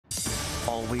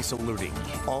Always alerting,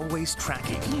 always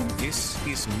tracking. This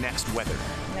is Next Weather.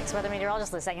 Next Weather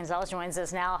meteorologist Lissette Gonzalez joins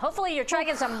us now. Hopefully you're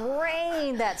tracking some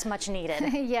rain that's much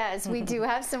needed. Yes, we do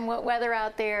have some wet weather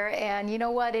out there, and you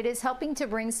know what? It is helping to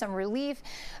bring some relief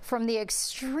from the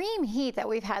extreme heat that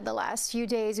we've had the last few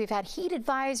days. We've had heat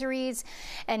advisories,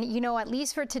 and you know, at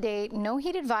least for today, no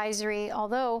heat advisory,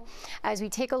 although as we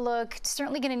take a look,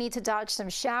 certainly going to need to dodge some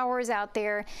showers out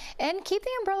there and keep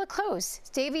the umbrella close.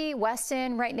 Davie,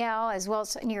 Weston right now, as well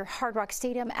as near Hard Rock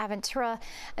Stadium, Aventura,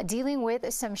 dealing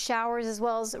with some showers, as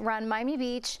well as around Miami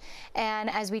Beach. And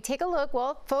as we take a look,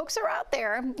 well, folks are out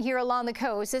there here along the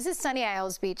coast. This is Sunny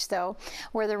Isles Beach, though,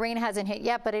 where the rain hasn't hit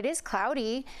yet, but it is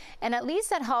cloudy, and at least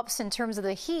that helps in terms of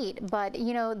the heat. But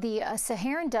you know, the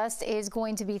Saharan dust is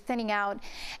going to be thinning out,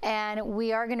 and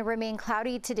we are going to remain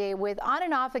cloudy today with on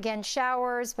and off again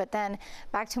showers, but then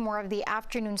back to more of the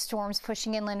afternoon storms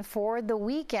pushing inland for the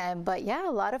weekend. But yeah,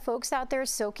 a lot of folks out there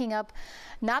soaking up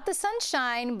not the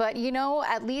sunshine, but you know,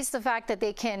 at least the fact that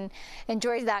they can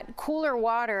enjoy that cooler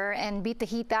water and beat the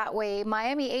heat that way.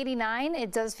 Miami 89,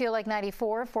 it does feel like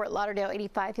 94. Fort Lauderdale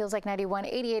 85 feels like 91.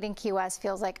 88 in Key West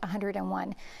feels like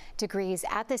 101 degrees.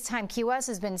 At this time, Key West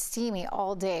has been steamy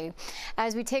all day.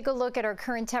 As we take a look at our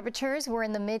current temperatures, we're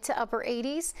in the mid to upper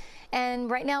 80s,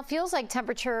 and right now it feels like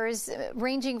temperatures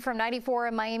ranging from 94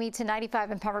 in Miami to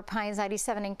 95 in Pembroke Pines,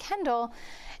 97 in Kendall.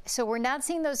 So we're not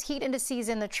seeing those heat indices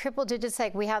in the triple digits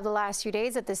like we have the last few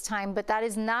days at this time, but that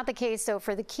is not the case though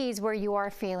for the Keys, where you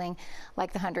are feeling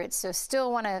like the hundreds. So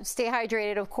still want to stay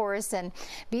hydrated, of course, and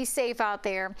be safe out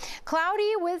there.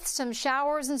 Cloudy with some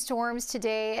showers and storms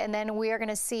today, and then we are going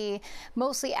to see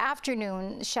mostly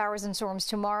afternoon showers and storms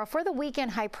tomorrow. For the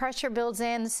weekend, high pressure builds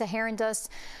in. The Saharan dust,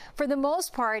 for the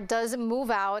most part, does move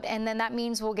out, and then that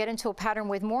means we'll get into a pattern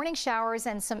with morning showers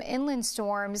and some inland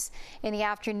storms in the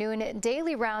afternoon.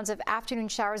 Daily rounds of afternoon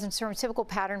showers and storms, typical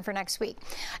pattern for next week.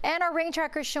 And our rain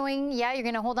tracker showing, yeah, you're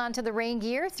going to hold on to the rain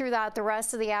gear throughout the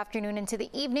rest of the afternoon into the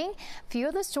evening. Few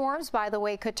of the storms, by the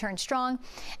way, could turn strong,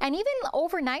 and even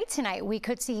overnight tonight we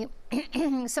could see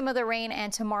some of the rain.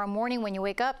 And tomorrow morning when you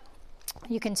wake up,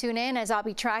 you can tune in as I'll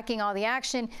be tracking all the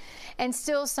action, and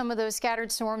still some of those scattered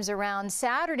storms around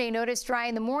Saturday. Notice dry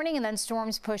in the morning, and then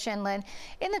storms push inland.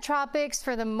 In the tropics,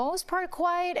 for the most part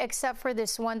quiet, except for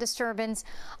this one disturbance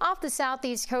off the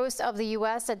southeast coast of the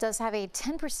U.S. that does have a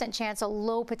 10% chance, a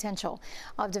low potential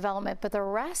of development, but the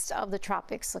rest of the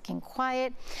tropics looking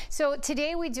quiet. So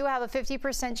today we do have a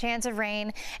 50% chance of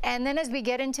rain, and then as we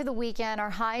get into the weekend, our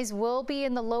highs will be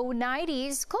in the low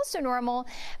 90s, close to normal,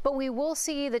 but we will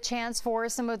see the chance for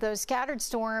some of those scattered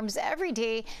storms every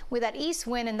day with that east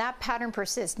wind, and that pattern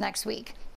persists next week.